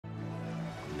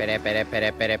Pere, pere,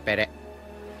 pere, pere, pere.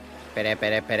 Pere,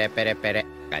 pere, pere, pere, pere.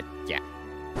 Gotcha.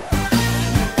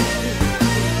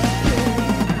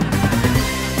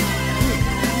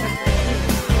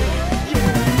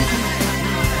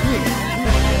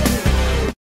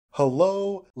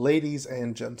 Hello, ladies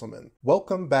and gentlemen.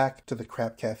 Welcome back to the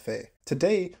Crap Café.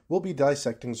 Today, we'll be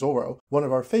dissecting Zoro, one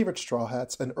of our favorite Straw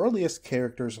Hats and earliest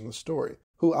characters in the story,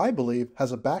 who I believe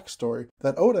has a backstory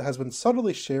that Oda has been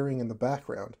subtly sharing in the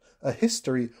background, a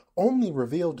history only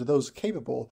revealed to those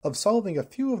capable of solving a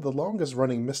few of the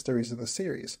longest-running mysteries in the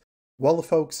series. Well,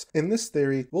 folks, in this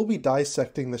theory, we'll be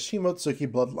dissecting the Shimotsuki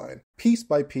bloodline, piece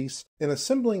by piece, and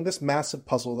assembling this massive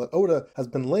puzzle that Oda has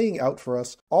been laying out for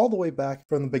us all the way back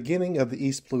from the beginning of the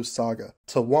East Blue Saga,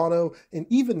 to Wano, and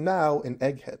even now in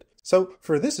Egghead. So,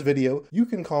 for this video, you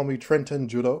can call me Trenton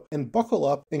Judo, and buckle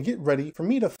up and get ready for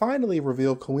me to finally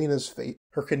reveal Kuina's fate,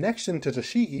 her connection to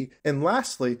Tashigi, and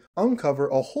lastly, uncover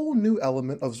a whole new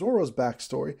element of Zoro's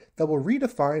backstory that will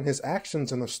redefine his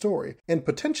actions in the story, and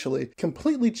potentially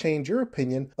completely change your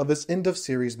opinion of this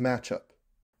end-of-series matchup.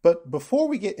 But before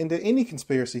we get into any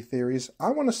conspiracy theories,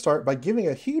 I want to start by giving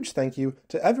a huge thank you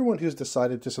to everyone who's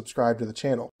decided to subscribe to the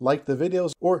channel, like the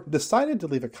videos, or decided to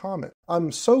leave a comment.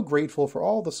 I'm so grateful for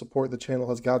all the support the channel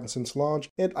has gotten since launch,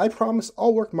 and I promise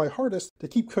I'll work my hardest to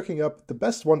keep cooking up the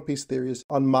best One Piece theories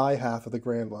on my half of the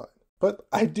Grand Line. But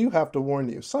I do have to warn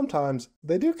you, sometimes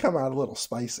they do come out a little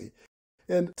spicy.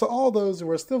 And to all those who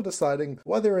are still deciding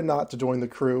whether or not to join the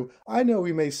crew, I know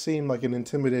we may seem like an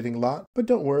intimidating lot, but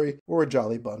don't worry, we're a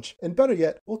jolly bunch. And better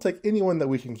yet, we'll take anyone that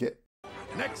we can get.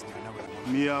 Next.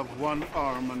 Me have one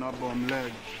arm and a bum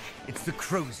leg. It's the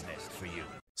crow's nest for you.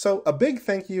 So a big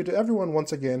thank you to everyone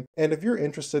once again, and if you're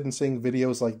interested in seeing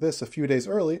videos like this a few days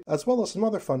early, as well as some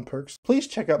other fun perks, please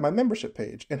check out my membership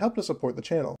page and help to support the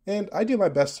channel. And I do my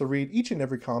best to read each and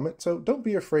every comment, so don't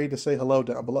be afraid to say hello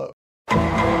down below.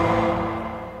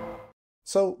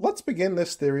 So let's begin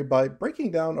this theory by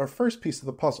breaking down our first piece of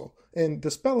the puzzle and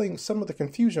dispelling some of the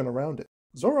confusion around it.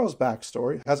 Zoro's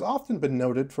backstory has often been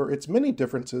noted for its many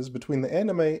differences between the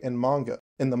anime and manga.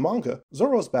 In the manga,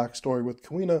 Zoro's backstory with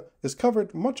Kuina is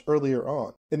covered much earlier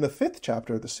on, in the 5th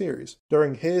chapter of the series,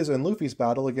 during his and Luffy's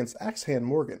battle against Axe-Hand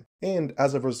Morgan, and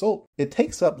as a result, it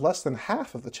takes up less than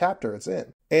half of the chapter it's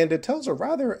in. And it tells a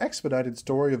rather expedited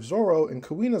story of Zoro and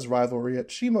Kuina's rivalry at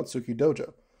Shimotsuki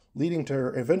Dojo, leading to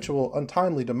her eventual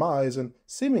untimely demise and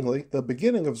seemingly the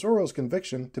beginning of Zoro's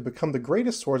conviction to become the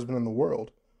greatest swordsman in the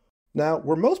world. Now,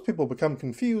 where most people become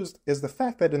confused is the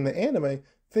fact that in the anime,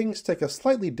 things take a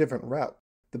slightly different route.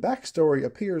 The backstory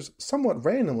appears somewhat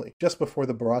randomly just before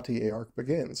the Baratie arc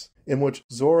begins, in which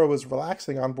Zoro is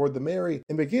relaxing on board the Mary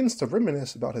and begins to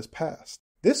reminisce about his past.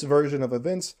 This version of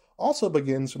events also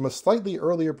begins from a slightly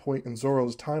earlier point in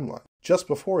Zoro's timeline, just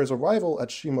before his arrival at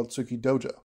Shimotsuki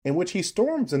Dojo, in which he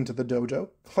storms into the dojo,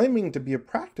 claiming to be a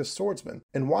practiced swordsman,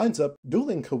 and winds up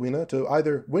dueling Kuina to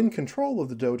either win control of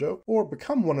the dojo or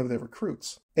become one of their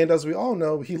recruits. And as we all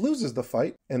know, he loses the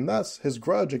fight, and thus his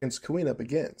grudge against Kuina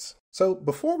begins. So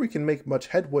before we can make much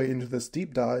headway into this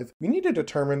deep dive, we need to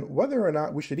determine whether or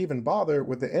not we should even bother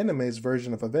with the anime's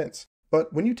version of events.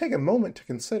 But when you take a moment to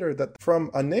consider that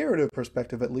from a narrative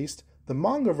perspective at least, the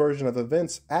manga version of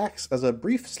events acts as a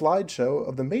brief slideshow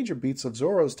of the major beats of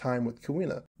Zoro's time with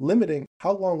Kuina, limiting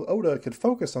how long Oda could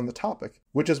focus on the topic,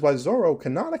 which is why Zoro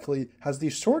canonically has the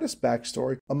shortest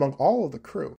backstory among all of the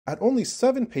crew, at only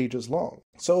 7 pages long.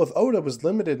 So if Oda was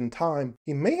limited in time,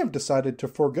 he may have decided to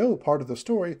forego part of the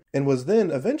story, and was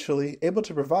then eventually able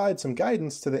to provide some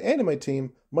guidance to the anime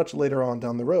team much later on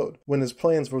down the road, when his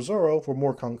plans for Zoro were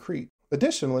more concrete.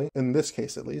 Additionally, in this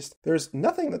case at least, there's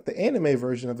nothing that the anime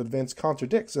version of events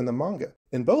contradicts in the manga.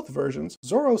 In both versions,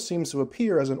 Zoro seems to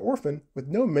appear as an orphan with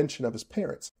no mention of his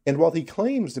parents, and while he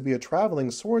claims to be a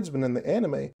traveling swordsman in the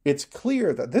anime, it's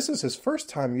clear that this is his first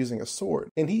time using a sword,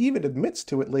 and he even admits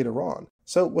to it later on.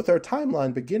 So with our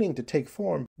timeline beginning to take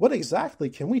form, what exactly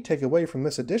can we take away from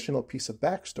this additional piece of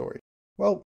backstory?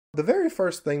 Well, the very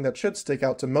first thing that should stick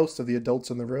out to most of the adults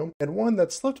in the room, and one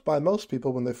that slipped by most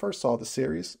people when they first saw the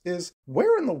series, is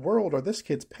where in the world are this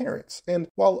kid's parents? And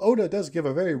while Oda does give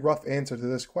a very rough answer to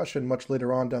this question much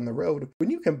later on down the road, when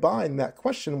you combine that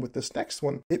question with this next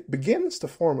one, it begins to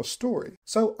form a story.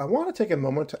 So I want to take a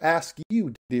moment to ask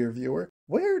you, dear viewer,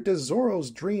 where does Zoro's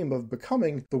dream of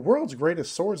becoming the world's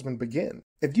greatest swordsman begin?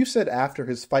 If you said after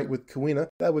his fight with Kuina,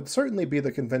 that would certainly be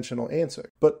the conventional answer.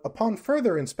 But upon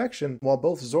further inspection, while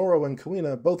both Zoro and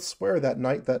Kuina both swear that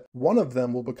night that one of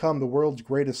them will become the world's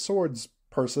greatest swords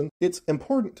person, it's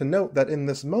important to note that in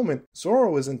this moment,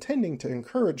 Zoro is intending to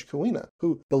encourage Kuina,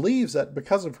 who believes that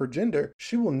because of her gender,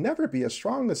 she will never be as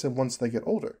strong as him once they get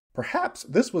older. Perhaps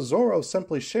this was Zoro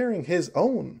simply sharing his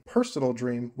own personal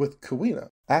dream with Kuina.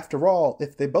 After all,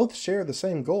 if they both share the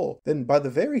same goal, then by the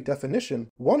very definition,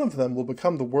 one of them will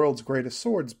become the world's greatest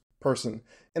swords person.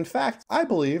 In fact, I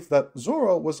believe that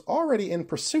Zoro was already in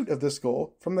pursuit of this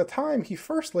goal from the time he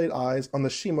first laid eyes on the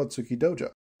Shimotsuki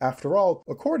dojo. After all,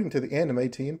 according to the anime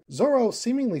team, Zoro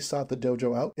seemingly sought the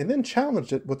dojo out and then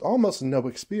challenged it with almost no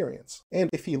experience.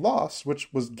 And if he lost,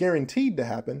 which was guaranteed to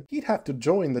happen, he'd have to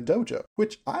join the dojo,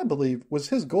 which I believe was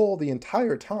his goal the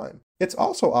entire time. It's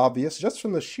also obvious, just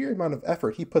from the sheer amount of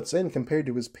effort he puts in compared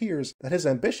to his peers, that his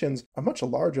ambitions are much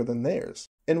larger than theirs.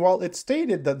 And while it's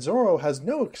stated that Zoro has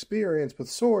no experience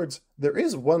with swords, there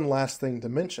is one last thing to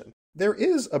mention. There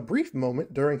is a brief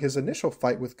moment during his initial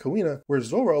fight with Kuina where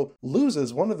Zoro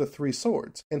loses one of the 3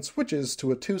 swords and switches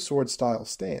to a 2-sword style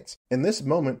stance. In this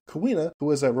moment, Kuina, who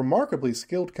is a remarkably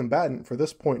skilled combatant for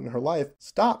this point in her life,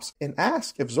 stops and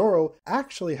asks if Zoro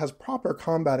actually has proper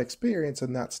combat experience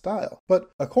in that style. But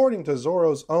according to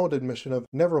Zoro's own admission of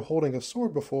never holding a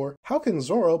sword before, how can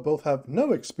Zoro both have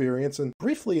no experience and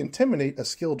briefly intimidate a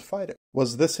skilled fighter?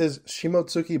 Was this his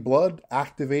Shimotsuki blood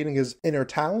activating his inner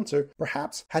talents, or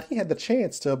perhaps had he had the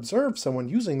chance to observe someone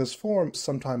using this form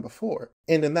sometime before,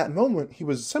 and in that moment he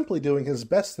was simply doing his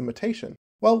best imitation?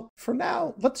 Well, for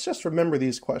now, let's just remember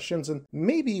these questions, and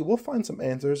maybe we'll find some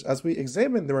answers as we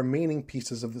examine the remaining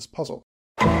pieces of this puzzle.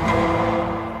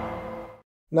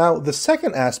 Now, the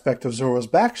second aspect of Zoro's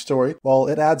backstory, while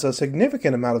it adds a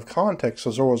significant amount of context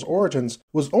to Zoro's origins,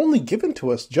 was only given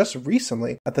to us just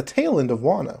recently at the tail end of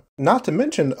Wano. Not to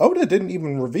mention, Oda didn't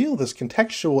even reveal this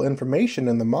contextual information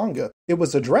in the manga. It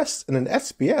was addressed in an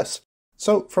SBS.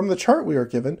 So, from the chart we are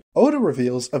given, Oda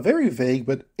reveals a very vague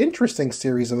but interesting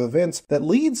series of events that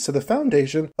leads to the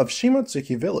foundation of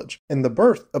Shimotsuki Village and the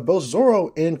birth of both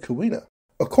Zoro and Kuina.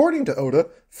 According to Oda,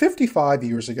 55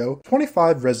 years ago,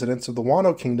 25 residents of the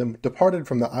Wano Kingdom departed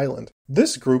from the island.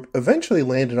 This group eventually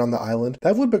landed on the island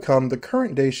that would become the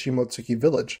current-day Shimotsuki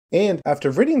village, and after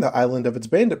ridding the island of its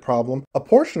bandit problem, a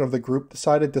portion of the group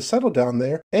decided to settle down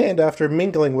there, and after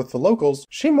mingling with the locals,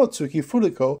 Shimotsuki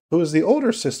Furuko, who is the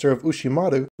older sister of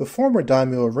Ushimaru, the former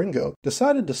daimyo of Ringo,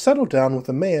 decided to settle down with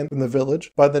a man from the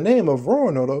village by the name of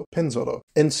Roronodo Penzoro,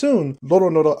 and soon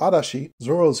Roronodo Arashi,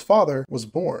 Zoro's father, was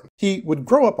born. He would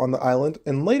grow up on the island,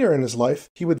 and later in his life,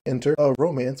 he would enter a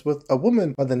romance with a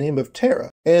woman by the name of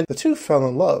Terra, and the two fell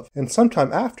in love, and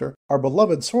sometime after, our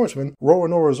beloved swordsman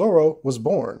Roronoa Zoro was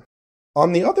born.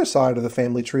 On the other side of the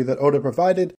family tree that Oda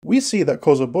provided, we see that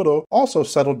Kozuburo also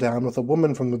settled down with a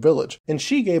woman from the village, and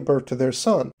she gave birth to their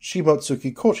son,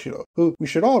 Shimotsuki Koshiro, who we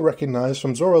should all recognize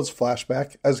from Zoro's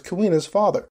flashback as Kuina's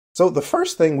father. So the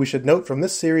first thing we should note from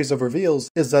this series of reveals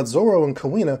is that Zoro and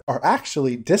Kuina are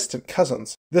actually distant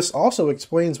cousins. This also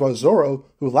explains why Zoro,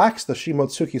 who lacks the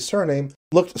Shimotsuki surname,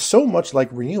 looked so much like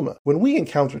Ryuma when we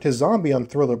encountered his zombie on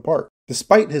Thriller Bark.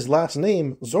 Despite his last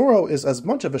name, Zoro is as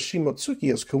much of a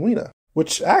Shimotsuki as Kuina.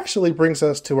 Which actually brings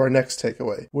us to our next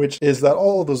takeaway, which is that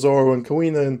all the Zoro and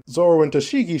Kuina and Zoro and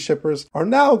Tashigi shippers are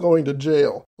now going to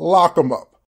jail. Lock them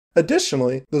up.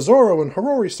 Additionally, the Zoro and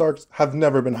Hirori Starks have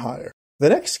never been higher. The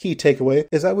next key takeaway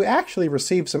is that we actually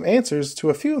received some answers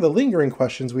to a few of the lingering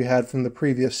questions we had from the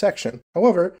previous section.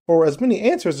 However, for as many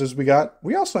answers as we got,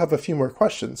 we also have a few more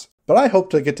questions, but I hope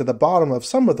to get to the bottom of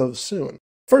some of those soon.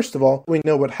 First of all, we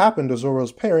know what happened to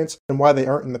Zoro's parents and why they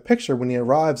aren't in the picture when he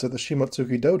arrives at the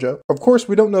Shimotsuki dojo. Of course,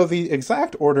 we don't know the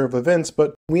exact order of events,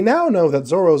 but we now know that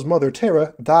Zoro's mother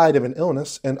Terra died of an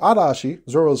illness, and Arashi,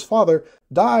 Zoro's father,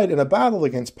 died in a battle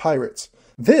against pirates.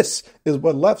 This is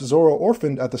what left Zoro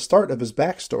orphaned at the start of his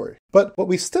backstory. But what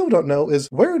we still don't know is,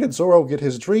 where did Zoro get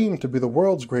his dream to be the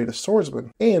world's greatest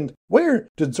swordsman? And where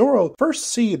did Zoro first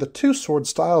see the two-sword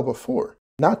style before?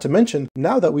 Not to mention,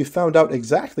 now that we've found out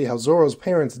exactly how Zoro's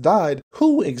parents died,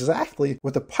 who exactly were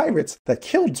the pirates that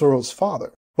killed Zoro's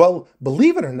father? Well,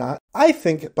 believe it or not, I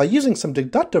think by using some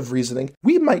deductive reasoning,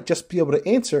 we might just be able to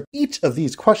answer each of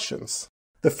these questions.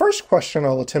 The first question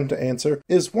I'll attempt to answer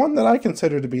is one that I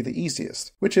consider to be the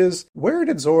easiest, which is, where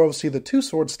did Zoro see the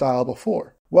two-sword style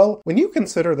before? Well, when you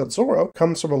consider that Zoro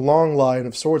comes from a long line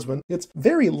of swordsmen, it's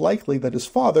very likely that his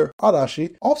father,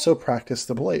 Arashi, also practiced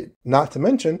the blade. Not to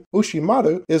mention,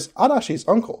 Ushimaru is Arashi's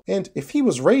uncle, and if he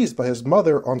was raised by his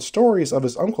mother on stories of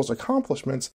his uncle's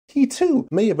accomplishments, he too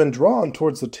may have been drawn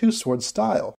towards the two-sword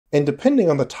style. And depending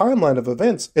on the timeline of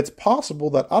events, it's possible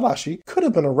that Arashi could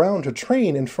have been around to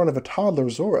train in front of a toddler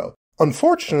Zoro.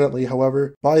 Unfortunately,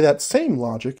 however, by that same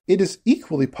logic, it is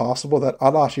equally possible that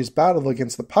Arashi's battle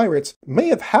against the pirates may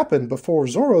have happened before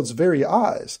Zoro's very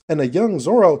eyes, and a young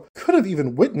Zoro could have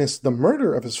even witnessed the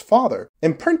murder of his father,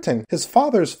 imprinting his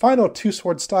father's final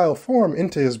two-sword style form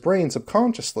into his brain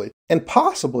subconsciously, and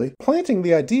possibly planting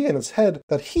the idea in his head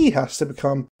that he has to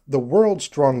become the world's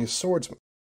strongest swordsman.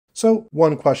 So,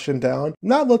 one question down,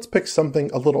 now let's pick something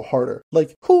a little harder,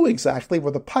 like who exactly were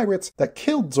the pirates that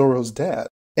killed Zoro's dad?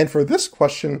 And for this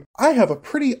question, I have a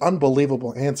pretty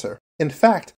unbelievable answer. In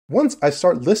fact, once I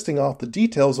start listing off the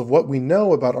details of what we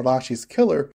know about Arashi's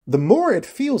killer, the more it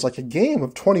feels like a game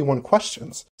of 21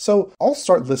 questions. So I'll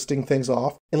start listing things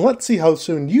off, and let's see how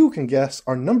soon you can guess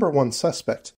our number one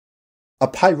suspect. A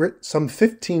pirate some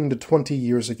 15 to 20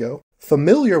 years ago,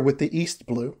 familiar with the East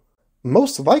Blue,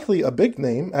 most likely a big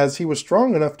name, as he was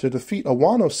strong enough to defeat a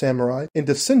Wano samurai and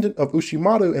descendant of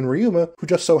Ushimaru and Ryuma, who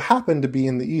just so happened to be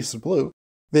in the East Blue.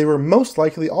 They were most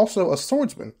likely also a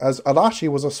swordsman, as Arashi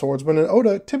was a swordsman and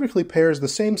Oda typically pairs the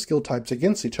same skill types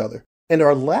against each other. And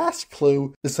our last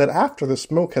clue is that after the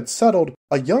smoke had settled,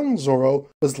 a young Zoro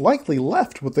was likely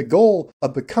left with the goal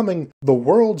of becoming the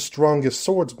world's strongest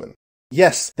swordsman.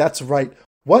 Yes, that's right.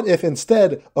 What if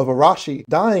instead of Arashi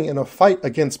dying in a fight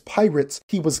against pirates,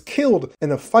 he was killed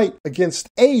in a fight against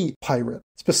a pirate,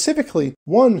 specifically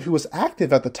one who was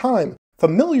active at the time,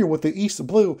 familiar with the East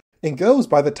Blue, and goes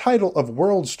by the title of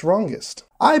World's Strongest.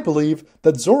 I believe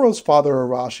that Zoro's father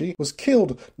Arashi was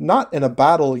killed not in a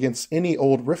battle against any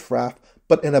old riffraff,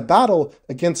 but in a battle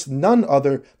against none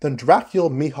other than Dracula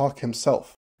Mihawk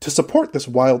himself. To support this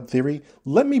wild theory,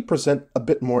 let me present a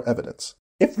bit more evidence.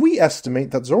 If we estimate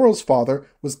that Zoro's father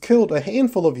was killed a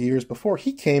handful of years before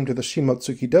he came to the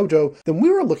Shimotsuki Dojo, then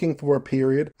we were looking for a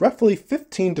period roughly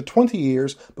 15 to 20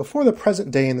 years before the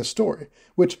present day in the story,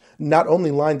 which not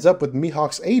only lines up with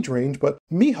Mihawk's age range, but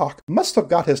Mihawk must have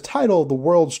got his title the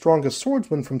world's strongest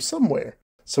swordsman from somewhere.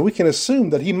 So we can assume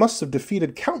that he must have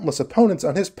defeated countless opponents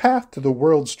on his path to the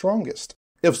world's strongest.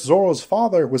 If Zoro's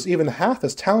father was even half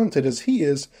as talented as he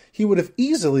is, he would have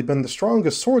easily been the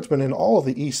strongest swordsman in all of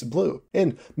the East Blue,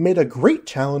 and made a great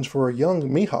challenge for a young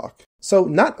Mihawk. So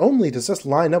not only does this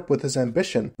line up with his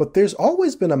ambition, but there's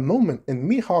always been a moment in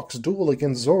Mihawk's duel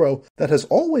against Zoro that has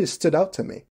always stood out to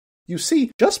me. You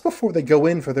see, just before they go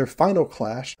in for their final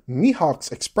clash,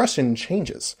 Mihawk's expression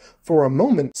changes. For a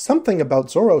moment, something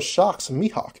about Zoro shocks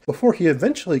Mihawk, before he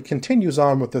eventually continues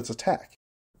on with his attack.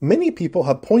 Many people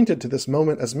have pointed to this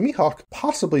moment as Mihawk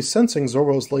possibly sensing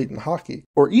Zoro's latent haki,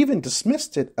 or even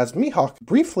dismissed it as Mihawk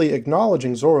briefly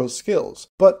acknowledging Zoro's skills.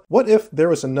 But what if there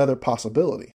was another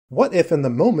possibility? What if in the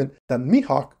moment that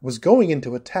Mihawk was going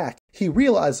into attack, he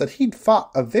realized that he'd fought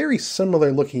a very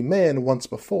similar looking man once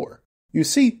before? You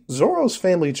see, Zoro's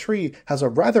family tree has a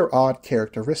rather odd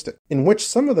characteristic, in which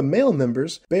some of the male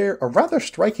members bear a rather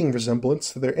striking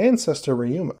resemblance to their ancestor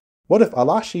Ryuma. What if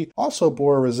Arashi also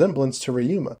bore a resemblance to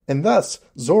Ryuma, and thus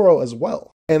Zoro as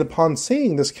well? And upon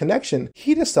seeing this connection,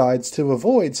 he decides to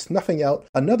avoid snuffing out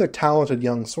another talented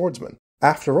young swordsman.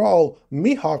 After all,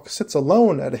 Mihawk sits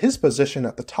alone at his position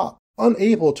at the top,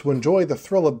 unable to enjoy the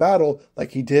thrill of battle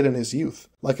like he did in his youth,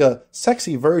 like a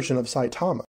sexy version of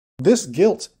Saitama. This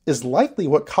guilt is likely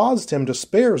what caused him to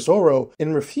spare Zoro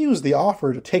and refuse the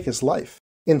offer to take his life.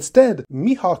 Instead,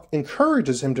 Mihawk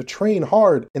encourages him to train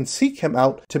hard and seek him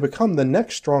out to become the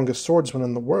next strongest swordsman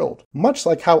in the world, much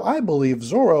like how I believe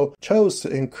Zoro chose to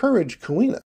encourage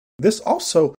Kuina. This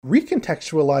also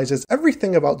recontextualizes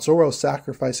everything about Zoro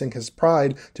sacrificing his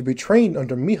pride to be trained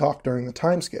under Mihawk during the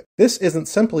time skip. This isn't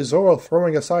simply Zoro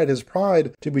throwing aside his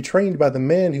pride to be trained by the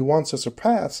man he wants to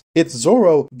surpass. It's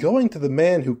Zoro going to the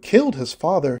man who killed his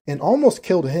father and almost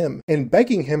killed him and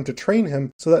begging him to train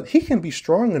him so that he can be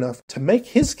strong enough to make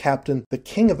his captain the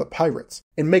king of the pirates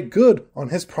and make good on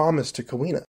his promise to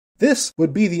Kuina. This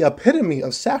would be the epitome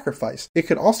of sacrifice. It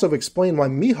could also explain why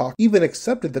Mihawk even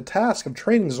accepted the task of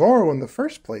training Zoro in the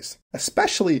first place,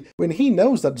 especially when he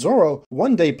knows that Zoro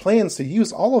one day plans to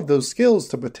use all of those skills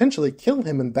to potentially kill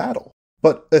him in battle.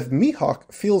 But if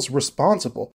Mihawk feels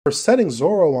responsible for setting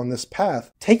Zoro on this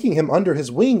path, taking him under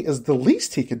his wing is the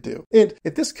least he could do. And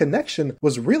if this connection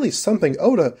was really something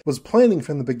Oda was planning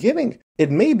from the beginning,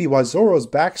 it may be why Zoro's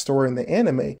backstory in the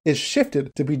anime is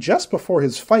shifted to be just before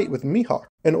his fight with Mihawk,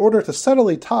 in order to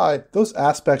subtly tie those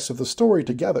aspects of the story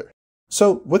together.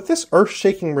 So, with this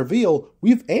earth-shaking reveal,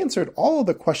 we've answered all of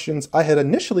the questions I had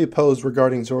initially posed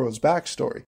regarding Zoro's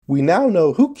backstory. We now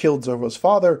know who killed Zoro's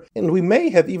father, and we may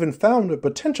have even found a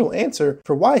potential answer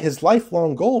for why his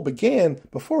lifelong goal began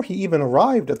before he even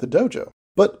arrived at the dojo.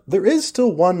 But there is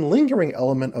still one lingering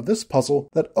element of this puzzle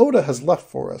that Oda has left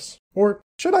for us, or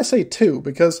Should I say two,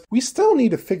 because we still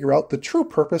need to figure out the true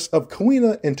purpose of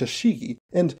Kuina and Tashigi,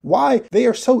 and why they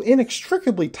are so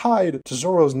inextricably tied to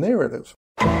Zoro's narrative.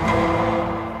 The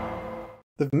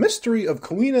mystery of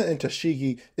Kuina and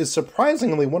Tashigi is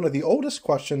surprisingly one of the oldest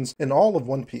questions in all of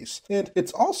One Piece, and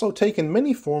it's also taken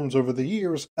many forms over the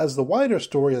years as the wider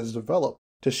story has developed.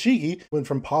 Tashigi went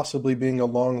from possibly being a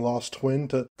long-lost twin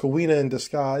to Kuina in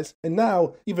disguise, and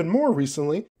now, even more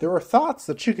recently, there are thoughts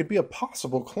that she could be a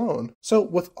possible clone. So,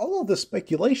 with all of this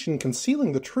speculation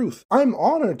concealing the truth, I'm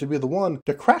honored to be the one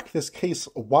to crack this case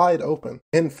wide open.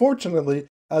 And fortunately,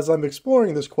 as I'm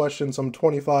exploring this question some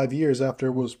 25 years after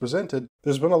it was presented,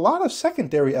 there's been a lot of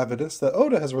secondary evidence that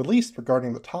Oda has released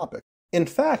regarding the topic. In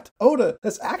fact, Oda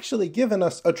has actually given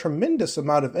us a tremendous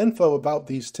amount of info about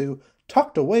these two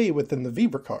tucked away within the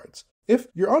Vibra cards. If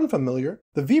you're unfamiliar,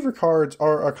 the Vibra cards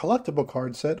are a collectible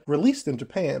card set released in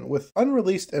Japan with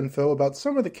unreleased info about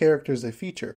some of the characters they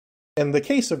feature. In the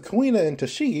case of Kuina and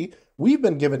Tashigi, we've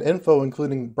been given info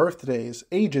including birthdays,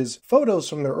 ages, photos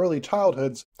from their early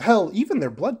childhoods, hell, even their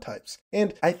blood types.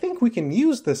 And I think we can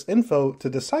use this info to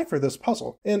decipher this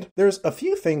puzzle, and there's a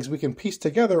few things we can piece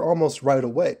together almost right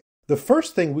away. The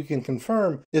first thing we can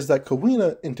confirm is that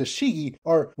Kuina and Tashigi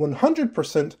are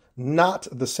 100% not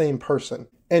the same person,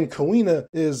 and Kuina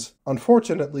is,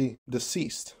 unfortunately,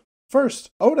 deceased.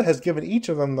 First, Oda has given each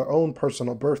of them their own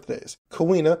personal birthdays,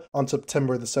 Kuina on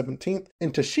September the 17th,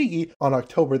 and Tashigi on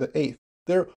October the 8th.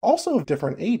 They're also of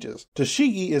different ages.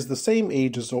 Tashigi is the same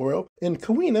age as Zoro, and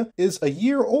Kuina is a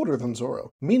year older than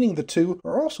Zoro, meaning the two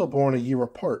are also born a year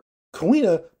apart.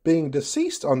 Kuina being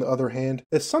deceased, on the other hand,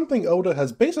 is something Oda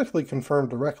has basically confirmed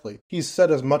directly. He's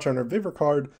said as much on her Vibra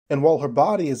card, and while her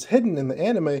body is hidden in the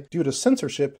anime due to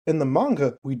censorship, in the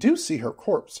manga we do see her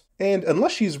corpse. And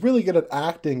unless she's really good at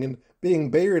acting and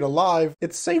being buried alive,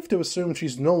 it's safe to assume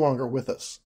she's no longer with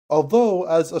us. Although,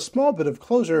 as a small bit of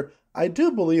closure, I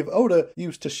do believe Oda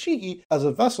used Tashigi as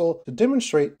a vessel to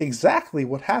demonstrate exactly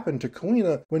what happened to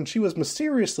Kuina when she was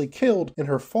mysteriously killed in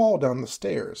her fall down the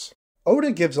stairs.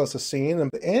 Oda gives us a scene in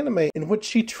the anime in which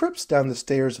she trips down the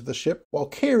stairs of the ship while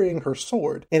carrying her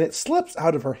sword, and it slips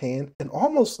out of her hand and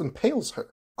almost impales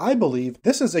her. I believe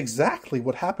this is exactly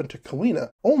what happened to Kuina,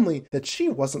 only that she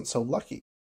wasn't so lucky.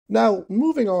 Now,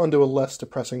 moving on to a less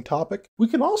depressing topic, we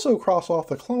can also cross off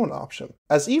the clone option,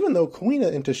 as even though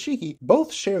Kuina and Tashigi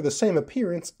both share the same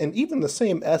appearance and even the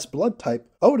same S blood type,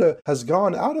 Oda has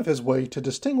gone out of his way to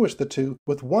distinguish the two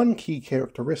with one key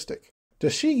characteristic: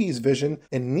 Tashigi's vision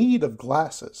and need of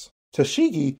glasses.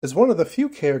 Tashigi is one of the few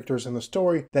characters in the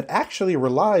story that actually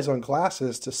relies on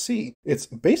glasses to see. It's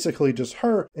basically just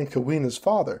her and Kuina's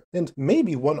father, and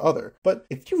maybe one other. But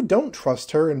if you don't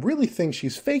trust her and really think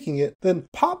she's faking it, then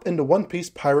pop into One Piece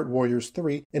Pirate Warriors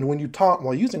 3, and when you taunt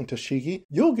while using Tashigi,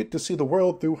 you'll get to see the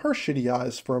world through her shitty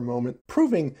eyes for a moment,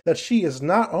 proving that she is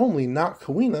not only not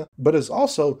Kuina, but is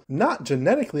also not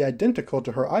genetically identical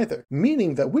to her either,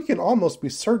 meaning that we can almost be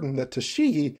certain that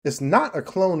Tashigi is not a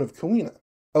clone of Kuina.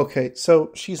 Okay,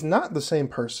 so she's not the same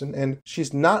person, and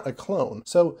she's not a clone.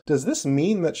 So does this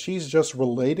mean that she's just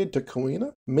related to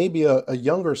Kuina? Maybe a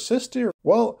younger sister?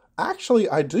 Well, actually,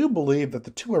 I do believe that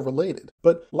the two are related.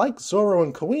 But like Zoro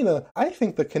and Kuina, I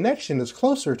think the connection is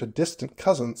closer to distant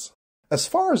cousins. As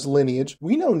far as lineage,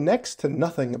 we know next to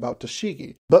nothing about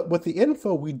Tashigi, but with the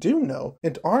info we do know,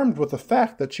 and armed with the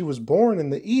fact that she was born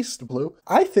in the East Blue,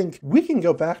 I think we can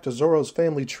go back to Zoro's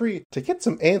family tree to get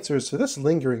some answers to this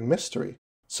lingering mystery.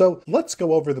 So let's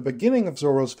go over the beginning of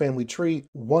Zoro's family tree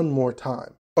one more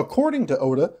time. According to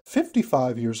Oda,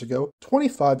 55 years ago,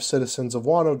 25 citizens of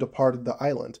Wano departed the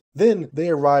island. Then they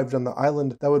arrived on the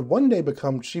island that would one day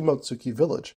become Shimotsuki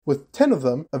Village, with 10 of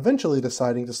them eventually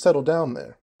deciding to settle down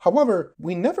there. However,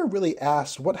 we never really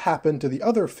asked what happened to the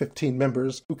other 15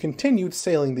 members who continued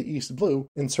sailing the East Blue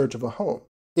in search of a home.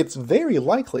 It's very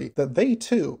likely that they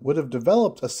too would have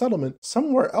developed a settlement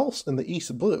somewhere else in the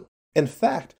East Blue. In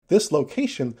fact, this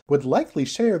location would likely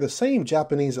share the same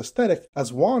Japanese aesthetic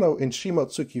as Wano in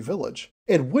Shimotsuki Village.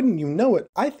 And wouldn't you know it,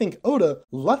 I think Oda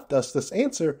left us this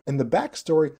answer in the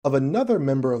backstory of another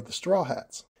member of the Straw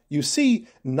Hats. You see,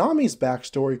 Nami's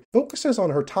backstory focuses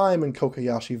on her time in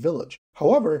Kokoyashi Village.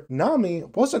 However, Nami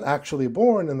wasn't actually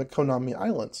born in the Konami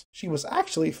Islands. She was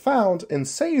actually found and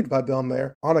saved by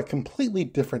Belmare on a completely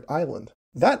different island.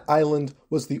 That island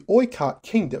was the Oikot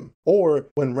Kingdom, or,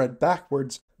 when read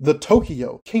backwards, the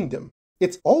Tokyo Kingdom.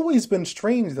 It's always been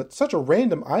strange that such a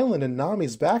random island in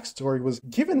Nami's backstory was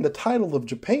given the title of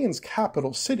Japan's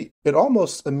capital city. It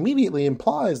almost immediately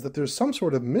implies that there's some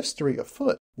sort of mystery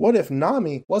afoot. What if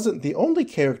Nami wasn't the only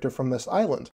character from this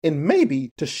island? And maybe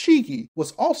Tashigi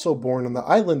was also born on the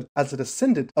island as a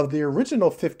descendant of the original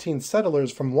 15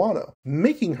 settlers from Wano,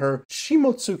 making her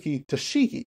Shimotsuki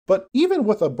Tashigi. But even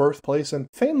with a birthplace and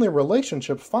family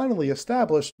relationship finally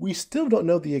established, we still don't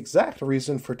know the exact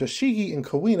reason for Tashigi and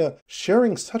Kuina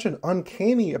sharing such an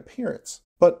uncanny appearance.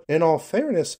 But in all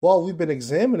fairness, while we've been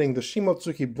examining the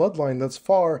Shimotsuki bloodline thus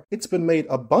far, it's been made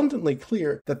abundantly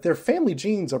clear that their family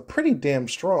genes are pretty damn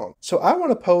strong. So I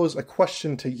want to pose a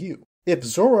question to you. If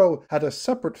Zoro had a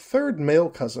separate third male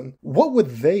cousin, what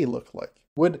would they look like?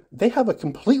 Would they have a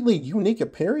completely unique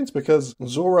appearance because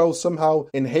Zoro somehow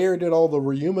inherited all the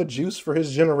Ryuma juice for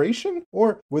his generation?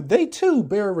 Or would they too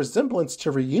bear a resemblance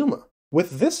to Ryuma?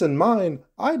 With this in mind,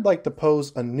 I'd like to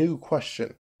pose a new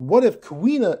question. What if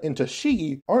Kuina and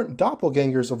Tashigi aren't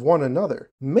doppelgangers of one another?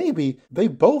 Maybe they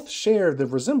both share the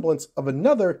resemblance of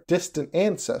another distant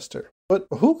ancestor. But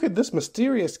who could this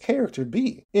mysterious character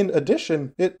be? In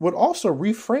addition, it would also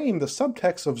reframe the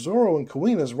subtext of Zoro and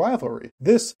Kuina's rivalry.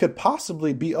 This could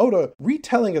possibly be Oda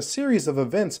retelling a series of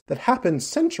events that happened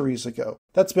centuries ago,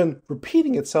 that's been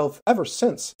repeating itself ever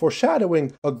since,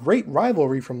 foreshadowing a great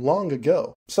rivalry from long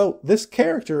ago. So this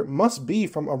character must be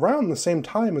from around the same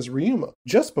time as Ryuma,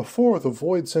 just before the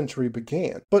Void Century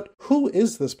began. But who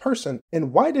is this person,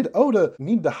 and why did Oda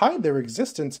need to hide their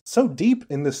existence so deep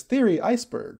in this theory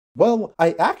iceberg? Well,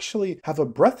 I actually have a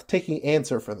breathtaking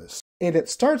answer for this. And it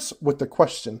starts with the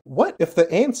question, what if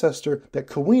the ancestor that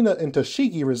Kuina and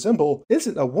Tashigi resemble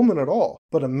isn't a woman at all,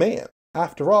 but a man?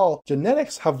 After all,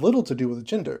 genetics have little to do with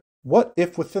gender. What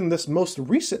if within this most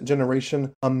recent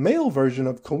generation, a male version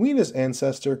of Kuina's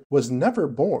ancestor was never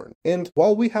born? And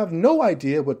while we have no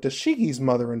idea what Tashigi's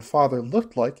mother and father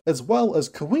looked like, as well as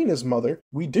Kuina's mother,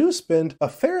 we do spend a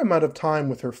fair amount of time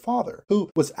with her father, who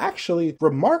was actually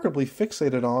remarkably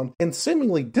fixated on and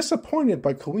seemingly disappointed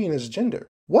by Kuina's gender.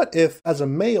 What if, as a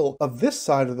male of this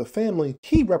side of the family,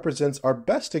 he represents our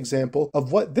best example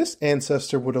of what this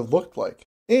ancestor would have looked like?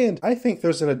 And I think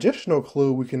there's an additional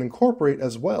clue we can incorporate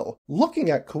as well. Looking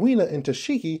at Kuina and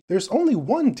Tashigi, there's only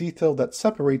one detail that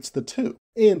separates the two.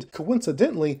 And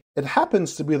coincidentally, it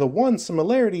happens to be the one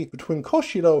similarity between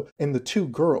Koshiro and the two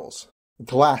girls.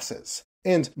 Glasses.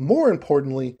 And more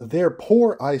importantly, their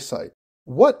poor eyesight.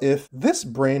 What if this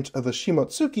branch of the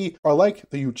Shimotsuki are like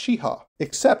the Uchiha,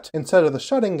 except instead of the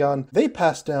Sharingan, they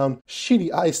pass down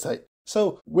shitty eyesight?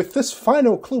 So, with this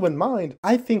final clue in mind,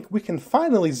 I think we can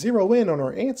finally zero in on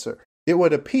our answer. It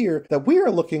would appear that we are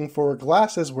looking for a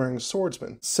glasses-wearing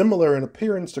swordsman, similar in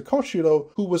appearance to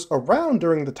Koshiro, who was around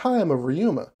during the time of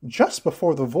Ryuma, just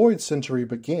before the Void Century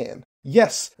began.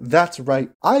 Yes, that's right.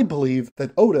 I believe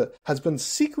that Oda has been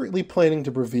secretly planning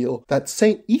to reveal that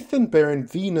Saint Ethan Baron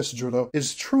Venus Juro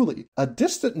is truly a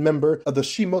distant member of the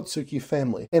Shimotsuki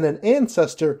family and an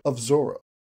ancestor of Zoro.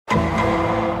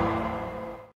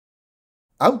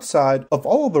 Outside of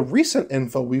all the recent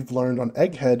info we've learned on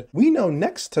Egghead, we know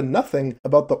next to nothing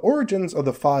about the origins of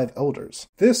the Five Elders.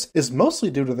 This is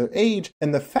mostly due to their age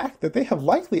and the fact that they have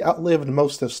likely outlived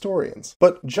most historians.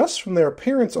 But just from their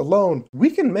appearance alone,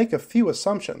 we can make a few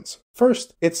assumptions.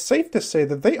 First, it's safe to say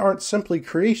that they aren't simply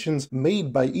creations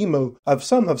made by Imu, as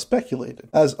some have speculated,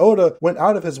 as Oda went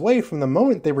out of his way from the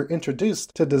moment they were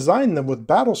introduced to design them with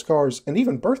battle scars and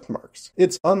even birthmarks.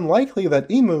 It's unlikely that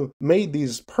Imu made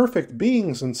these perfect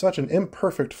beings in such an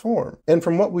imperfect form. And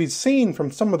from what we've seen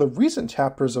from some of the recent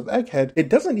chapters of Egghead, it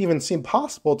doesn't even seem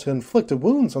possible to inflict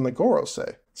wounds on the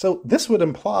Gorosei. So this would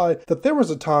imply that there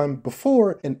was a time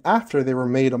before and after they were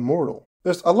made immortal.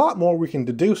 There's a lot more we can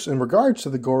deduce in regards to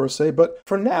the Gorosei, but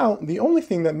for now, the only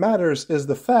thing that matters is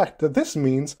the fact that this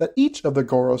means that each of the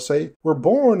Gorosei were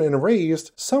born and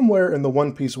raised somewhere in the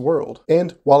One Piece world.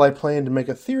 And while I plan to make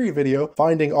a theory video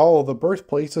finding all of the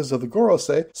birthplaces of the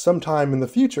Gorosei sometime in the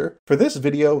future, for this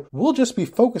video, we'll just be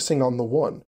focusing on the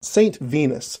one, Saint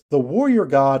Venus, the warrior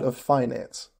god of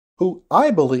finance, who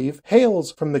I believe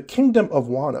hails from the kingdom of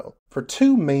Wano for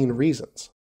two main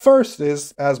reasons. First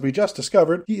is, as we just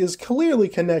discovered, he is clearly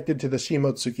connected to the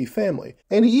Shimotsuki family,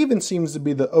 and he even seems to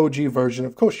be the OG version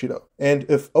of Koshiro. And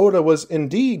if Oda was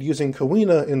indeed using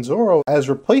Kuina and Zoro as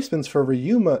replacements for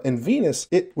Ryuma and Venus,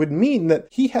 it would mean that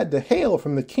he had to hail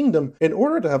from the kingdom in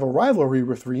order to have a rivalry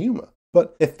with Ryuma.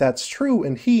 But if that's true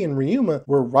and he and Ryuma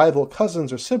were rival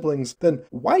cousins or siblings, then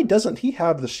why doesn't he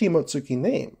have the Shimotsuki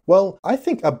name? Well, I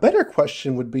think a better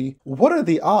question would be, what are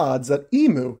the odds that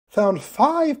Imu found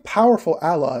 5 powerful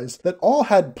allies that all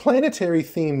had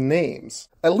planetary-themed names?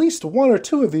 At least one or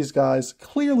two of these guys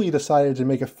clearly decided to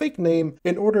make a fake name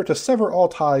in order to sever all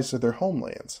ties to their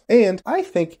homelands. And I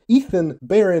think Ethan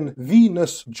Baron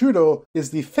Venus Judo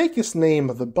is the fakest name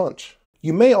of the bunch.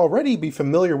 You may already be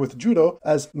familiar with Judo,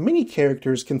 as many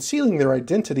characters concealing their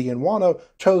identity in Wano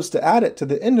chose to add it to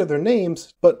the end of their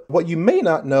names, but what you may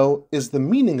not know is the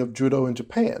meaning of Judo in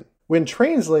Japan. When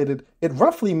translated, it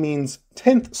roughly means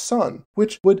 10th son,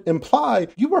 which would imply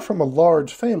you were from a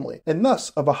large family, and thus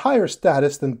of a higher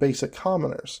status than basic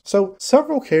commoners. So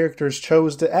several characters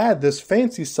chose to add this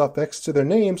fancy suffix to their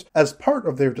names as part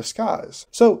of their disguise.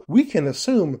 So we can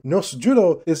assume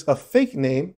Nosjudo is a fake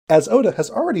name, as Oda has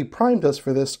already primed us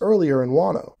for this earlier in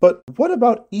Wano. But what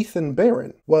about Ethan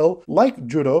Baron? Well, like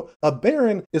Judo, a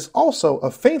Baron is also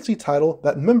a fancy title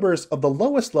that members of the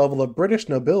lowest level of British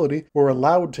nobility were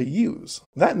allowed to use.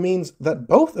 That means that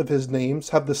both of his names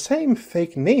have the same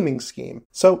fake naming scheme,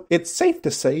 so it's safe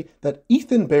to say that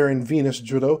Ethan Baron Venus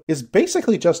Judo is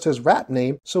basically just his rap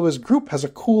name, so his group has a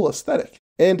cool aesthetic.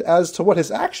 And as to what his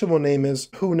actual name is,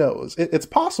 who knows? It's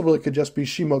possible it could just be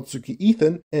Shimotsuki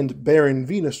Ethan, and Baron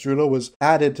Venus Judo was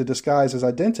added to disguise his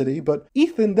identity, but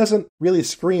Ethan doesn't really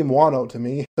scream Wano to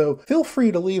me, so feel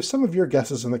free to leave some of your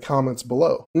guesses in the comments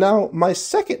below. Now, my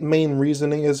second main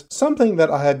reasoning is something that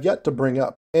I have yet to bring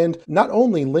up, and not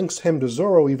only links him to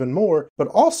Zoro even more, but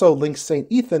also links St.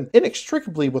 Ethan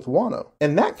inextricably with Wano.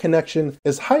 And that connection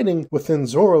is hiding within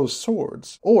Zoro's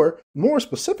swords. Or, more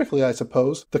specifically I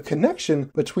suppose, the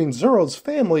connection between Zoro's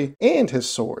family and his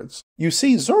swords. You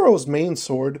see, Zoro's main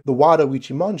sword, the Wado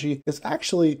Ichimonji, is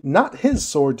actually not his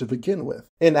sword to begin with.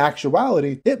 In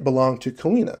actuality, it belonged to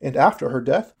Kuina, and after her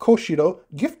death, Koshiro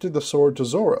gifted the sword to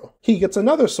Zoro. He gets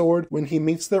another sword when he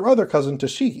meets their other cousin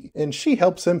Tashigi, and she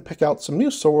helps him pick out some new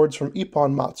swords from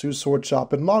Ippon Matsu's sword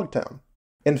shop in Logtown.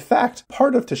 In fact,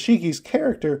 part of Tashigi's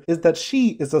character is that she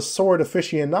is a sword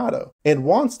aficionado and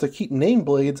wants to keep name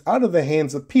blades out of the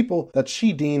hands of people that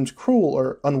she deems cruel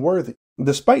or unworthy.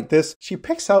 Despite this, she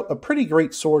picks out a pretty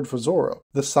great sword for Zoro,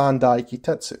 the Sandai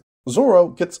Kitetsu. Zoro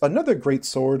gets another great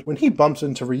sword when he bumps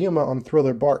into Ryuma on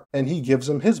Thriller Bark, and he gives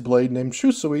him his blade named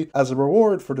Shusui as a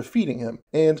reward for defeating him.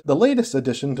 And the latest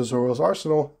addition to Zoro's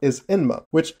arsenal is Enma,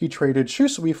 which he traded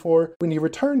Shusui for when he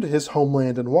returned to his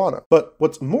homeland in Wano. But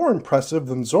what's more impressive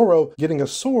than Zoro getting a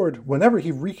sword whenever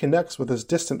he reconnects with his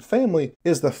distant family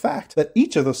is the fact that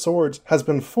each of the swords has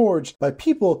been forged by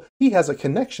people he has a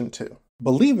connection to.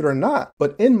 Believe it or not,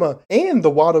 but Enma and the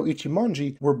Wado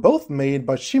Ichimonji were both made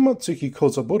by Shimotsuki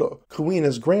Kozaburo,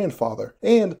 Kuina's grandfather,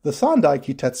 and the Sandai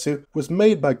Kitetsu was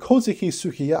made by Kozuki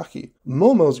Sukiyaki,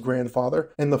 Momo's grandfather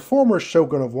and the former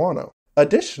shogun of Wano.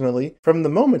 Additionally, from the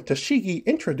moment Tashigi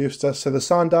introduced us to the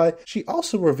Sandai, she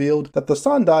also revealed that the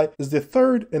Sandai is the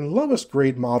third and lowest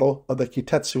grade model of the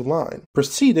Kitetsu line,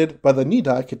 preceded by the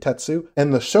Nidai Kitetsu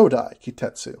and the Shodai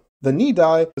Kitetsu. The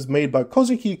Nidai was made by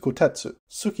Kozuki Kotetsu,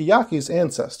 Sukiyaki's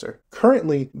ancestor.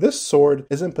 Currently, this sword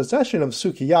is in possession of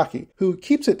Sukiyaki, who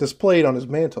keeps it displayed on his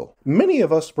mantle. Many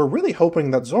of us were really hoping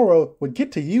that Zoro would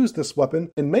get to use this weapon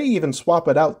and may even swap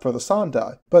it out for the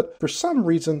Sandai, but for some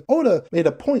reason, Oda made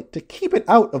a point to keep it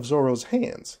out of Zoro's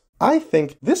hands. I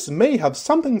think this may have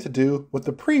something to do with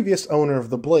the previous owner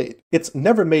of the blade. It's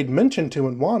never made mention to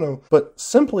in Wano, but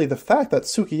simply the fact that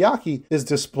Sukiyaki is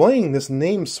displaying this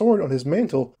named sword on his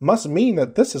mantle must mean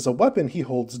that this is a weapon he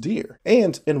holds dear.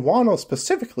 And in Wano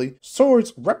specifically,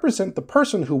 swords represent the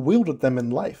person who wielded them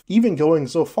in life, even going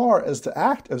so far as to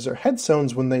act as their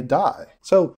headstones when they die.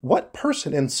 So what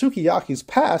person in Sukiyaki's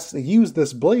past used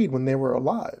this blade when they were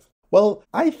alive? Well,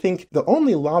 I think the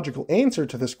only logical answer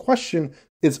to this question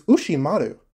is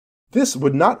Ushimaru. This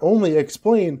would not only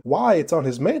explain why it's on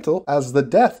his mantle, as the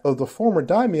death of the former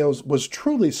daimyos was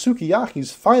truly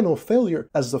Sukiyaki's final failure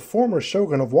as the former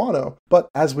shogun of Wano, but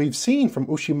as we've seen from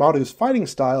Ushimaru's fighting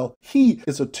style, he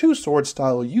is a two-sword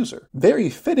style user, very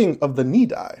fitting of the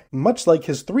Nidai, much like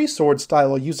his three-sword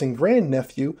style using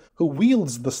grandnephew who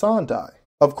wields the Sandai.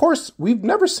 Of course, we've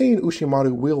never seen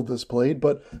Ushimaru wield this blade,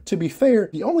 but to be fair,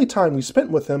 the only time we spent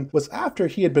with him was after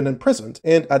he had been imprisoned,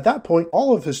 and at that point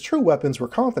all of his true weapons were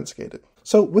confiscated.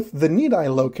 So with the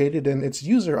Nidai located and its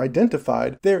user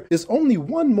identified, there is only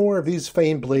one more of these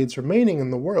famed blades remaining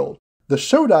in the world. The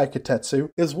Shodai Kitetsu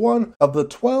is one of the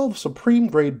 12 supreme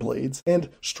grade blades and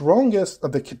strongest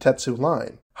of the Kitetsu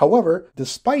line. However,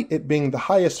 despite it being the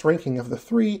highest ranking of the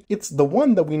three, it's the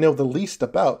one that we know the least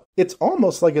about. It's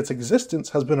almost like its existence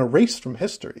has been erased from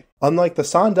history. Unlike the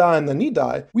Sandai and the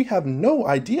Nidai, we have no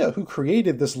idea who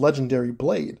created this legendary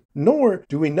blade, nor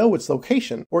do we know its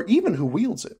location, or even who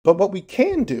wields it. But what we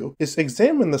can do is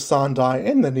examine the Sandai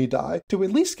and the Nidai to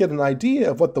at least get an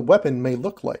idea of what the weapon may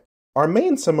look like. Our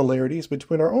main similarities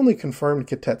between our only confirmed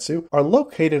Kitetsu are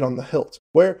located on the hilt,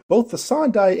 where both the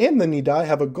Sandai and the Nidai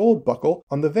have a gold buckle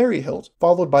on the very hilt,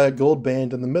 followed by a gold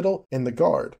band in the middle and the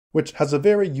guard, which has a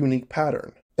very unique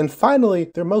pattern. And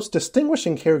finally, their most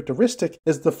distinguishing characteristic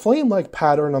is the flame-like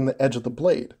pattern on the edge of the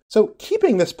blade. So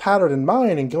keeping this pattern in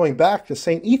mind and going back to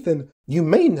St. Ethan, you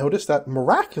may notice that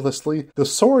miraculously, the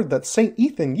sword that St.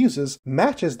 Ethan uses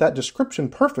matches that description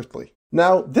perfectly.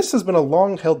 Now, this has been a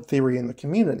long-held theory in the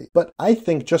community, but I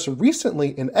think just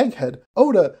recently in Egghead,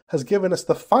 Oda has given us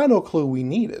the final clue we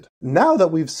needed. Now that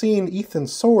we've seen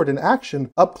Ethan's sword in action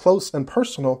up close and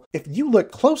personal, if you look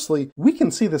closely, we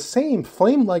can see the same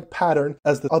flame-like pattern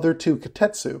as the other two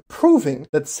Kitetsu, proving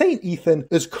that St. Ethan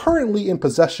is currently in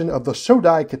possession of the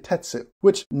Shodai Kitetsu,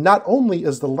 which not only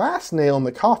is the last nail in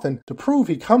the coffin to prove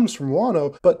he comes from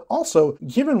Wano, but also,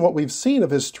 given what we've seen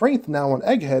of his strength now on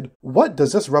Egghead, what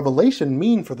does this revelation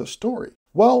mean for the story?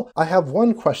 Well, I have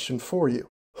one question for you.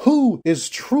 Who is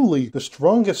truly the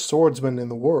strongest swordsman in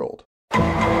the world?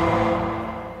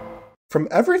 From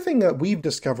everything that we've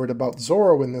discovered about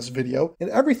Zoro in this video, and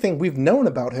everything we've known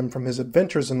about him from his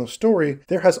adventures in the story,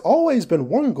 there has always been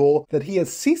one goal that he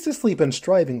has ceaselessly been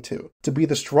striving to be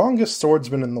the strongest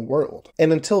swordsman in the world.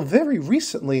 And until very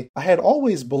recently, I had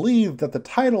always believed that the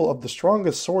title of the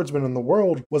strongest swordsman in the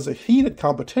world was a heated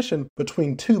competition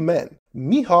between two men,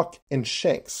 Mihawk and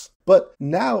Shanks. But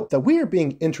now that we are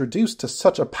being introduced to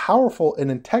such a powerful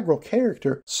and integral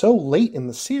character so late in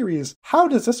the series, how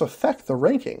does this affect the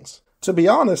rankings? To be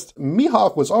honest,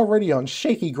 Mihawk was already on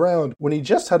shaky ground when he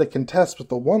just had to contest with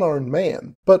the one-armed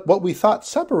man, but what we thought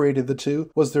separated the two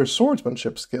was their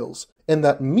swordsmanship skills, and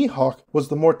that Mihawk was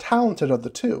the more talented of the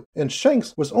two, and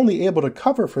Shanks was only able to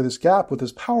cover for this gap with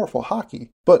his powerful haki.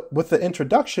 But with the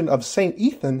introduction of St.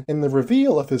 Ethan and the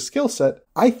reveal of his skill set,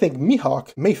 I think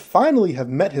Mihawk may finally have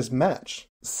met his match.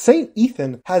 St.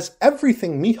 Ethan has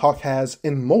everything Mihawk has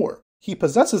and more. He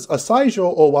possesses a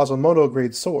Saijo Owazamono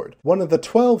grade sword, one of the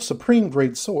 12 supreme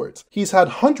grade swords. He's had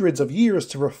hundreds of years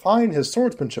to refine his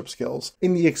swordsmanship skills,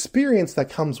 and the experience that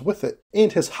comes with it,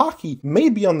 and his haki may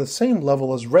be on the same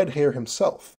level as Red Hair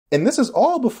himself. And this is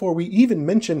all before we even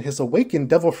mention his awakened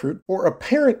devil fruit or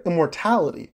apparent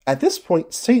immortality. At this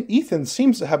point, St. Ethan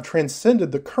seems to have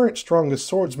transcended the current strongest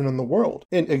swordsman in the world,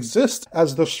 and exists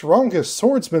as the strongest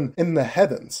swordsman in the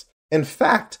heavens. In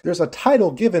fact, there's a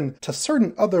title given to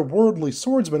certain otherworldly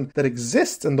swordsmen that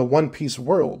exists in the One Piece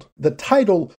world, the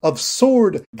title of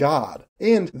Sword God.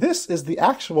 And this is the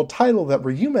actual title that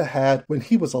Ryuma had when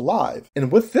he was alive.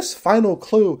 And with this final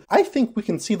clue, I think we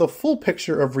can see the full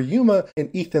picture of Ryuma and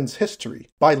Ethan's history.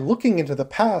 By looking into the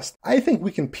past, I think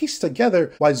we can piece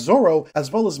together why Zoro,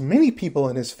 as well as many people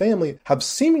in his family, have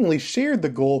seemingly shared the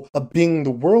goal of being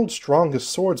the world's strongest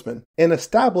swordsman, and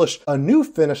establish a new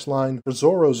finish line for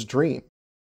Zoro's dream.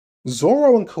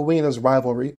 Zoro and Kuina's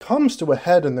rivalry comes to a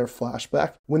head in their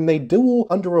flashback when they duel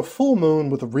under a full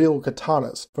moon with real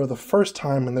katanas for the first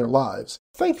time in their lives.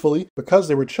 Thankfully, because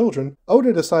they were children,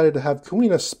 Oda decided to have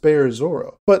Kuina spare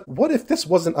Zoro. But what if this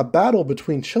wasn't a battle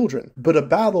between children, but a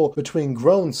battle between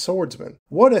grown swordsmen?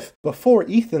 What if, before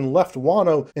Ethan left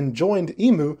Wano and joined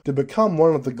Imu to become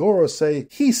one of the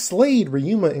Gorosei, he slayed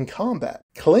Ryuma in combat,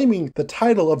 claiming the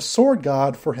title of Sword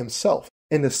God for himself,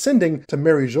 and ascending to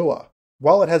Marijoa?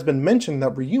 While it has been mentioned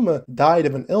that Ryuma died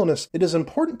of an illness, it is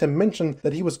important to mention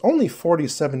that he was only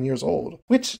 47 years old,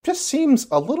 which just seems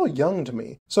a little young to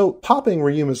me. So, popping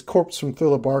Ryuma's corpse from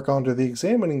Thriller Bark onto the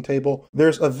examining table,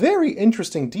 there's a very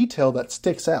interesting detail that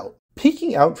sticks out.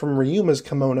 Peeking out from Ryuma's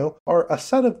kimono are a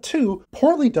set of 2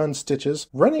 poorly done stitches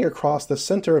running across the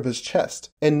center of his chest,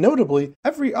 and notably,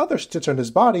 every other stitch on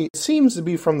his body seems to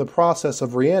be from the process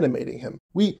of reanimating him.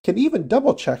 We can even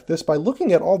double check this by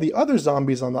looking at all the other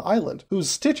zombies on the island, whose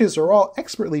stitches are all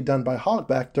expertly done by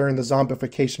Hogback during the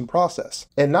zombification process,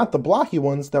 and not the blocky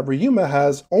ones that Ryuma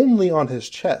has only on his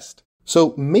chest.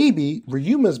 So maybe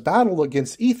Ryuma's battle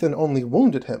against Ethan only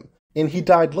wounded him, and he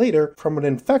died later from an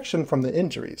infection from the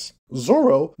injuries.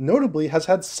 Zoro, notably, has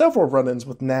had several run-ins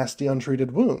with nasty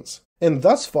untreated wounds, and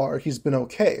thus far he's been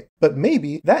okay, but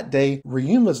maybe that day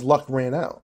Ryuma's luck ran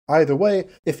out. Either way,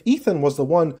 if Ethan was the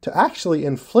one to actually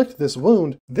inflict this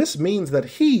wound, this means that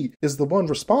he is the one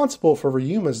responsible for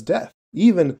Ryuma's death.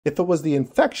 even if it was the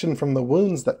infection from the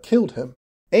wounds that killed him.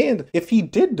 And if he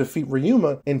did defeat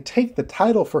Ryuma and take the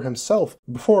title for himself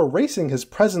before erasing his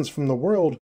presence from the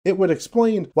world, it would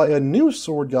explain why a new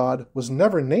sword god was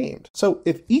never named. So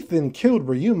if Ethan killed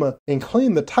Ryuma and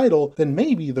claimed the title, then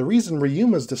maybe the reason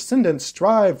Ryuma's descendants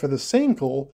strive for the same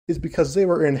goal is because they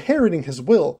were inheriting his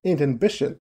will and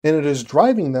ambition, and it is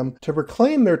driving them to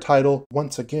reclaim their title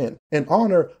once again, in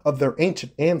honor of their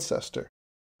ancient ancestor.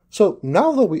 So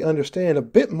now that we understand a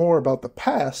bit more about the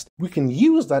past, we can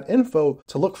use that info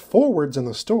to look forwards in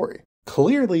the story.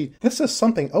 Clearly, this is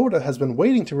something Oda has been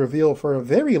waiting to reveal for a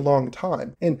very long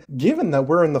time, and given that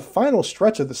we're in the final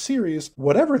stretch of the series,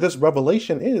 whatever this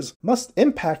revelation is must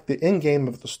impact the endgame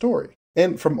of the story.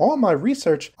 And from all my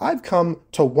research, I've come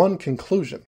to one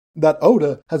conclusion: that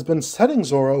Oda has been setting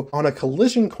Zoro on a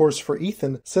collision course for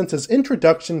Ethan since his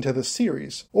introduction to the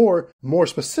series, or more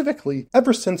specifically,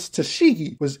 ever since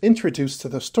Tashigi was introduced to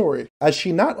the story, as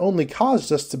she not only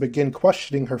caused us to begin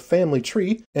questioning her family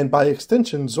tree, and by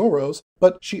extension Zoro's,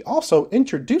 but she also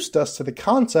introduced us to the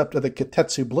concept of the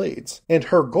Kitetsu blades, and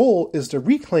her goal is to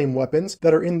reclaim weapons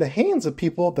that are in the hands of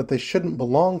people that they shouldn't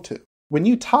belong to. When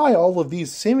you tie all of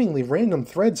these seemingly random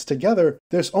threads together,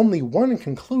 there's only one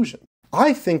conclusion.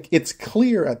 I think it's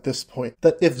clear at this point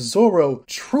that if Zoro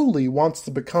truly wants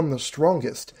to become the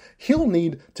strongest, he'll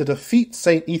need to defeat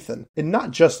Saint Ethan, and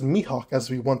not just Mihawk as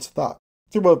we once thought.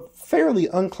 Through a fairly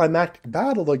unclimactic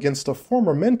battle against a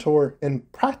former mentor and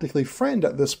practically friend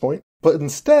at this point, but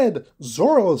instead,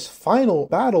 Zoro's final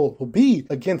battle will be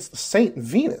against Saint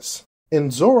Venus.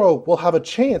 And Zoro will have a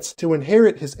chance to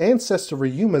inherit his ancestor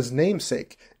Ryuma's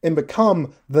namesake and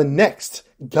become the next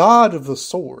God of the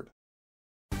Sword.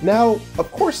 Now,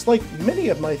 of course, like many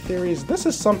of my theories, this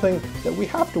is something that we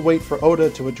have to wait for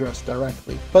Oda to address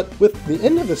directly. But with the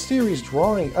end of the series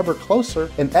drawing ever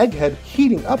closer and Egghead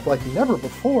heating up like never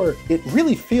before, it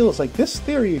really feels like this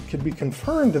theory could be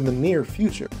confirmed in the near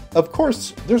future. Of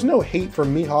course, there's no hate for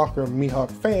Mihawk or Mihawk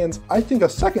fans. I think a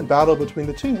second battle between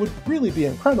the two would really be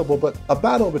incredible, but a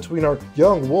battle between our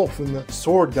young wolf and the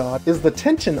sword god is the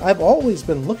tension I've always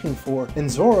been looking for in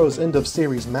Zoro's end of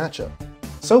series matchup.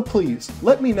 So please,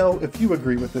 let me know if you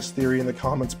agree with this theory in the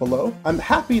comments below. I'm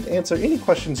happy to answer any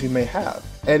questions you may have.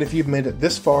 And if you've made it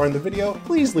this far in the video,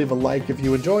 please leave a like if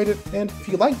you enjoyed it, and if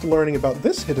you liked learning about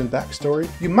this hidden backstory,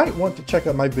 you might want to check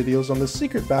out my videos on the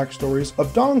secret backstories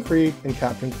of Don Krieg and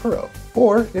Captain Kuro.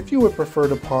 Or, if you would prefer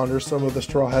to ponder some of the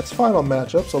Straw Hats' final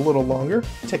matchups a little longer,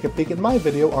 take a peek at my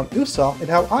video on Usopp and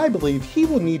how I believe he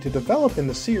will need to develop in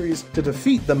the series to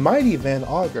defeat the mighty Van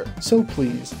Augur. So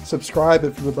please, subscribe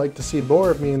if you would like to see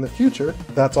more of me in the future.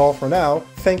 That's all for now.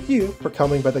 Thank you for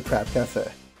coming by the Crap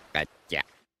Café.